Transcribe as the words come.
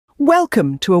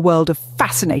Welcome to a world of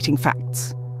fascinating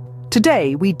facts.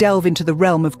 Today we delve into the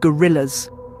realm of gorillas,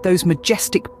 those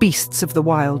majestic beasts of the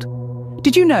wild.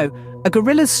 Did you know a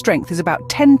gorilla's strength is about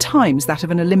 10 times that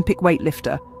of an Olympic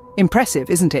weightlifter?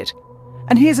 Impressive, isn't it?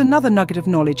 And here's another nugget of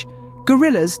knowledge.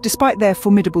 Gorillas, despite their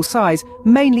formidable size,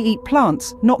 mainly eat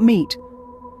plants, not meat.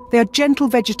 They are gentle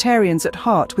vegetarians at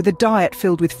heart, with a diet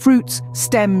filled with fruits,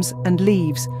 stems and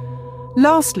leaves.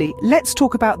 Lastly, let's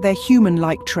talk about their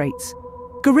human-like traits.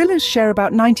 Gorillas share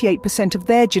about 98% of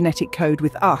their genetic code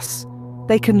with us.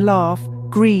 They can laugh,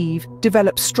 grieve,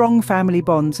 develop strong family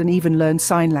bonds and even learn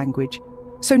sign language.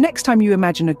 So next time you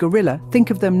imagine a gorilla, think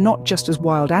of them not just as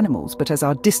wild animals, but as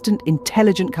our distant,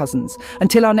 intelligent cousins.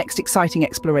 Until our next exciting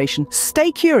exploration,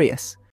 stay curious.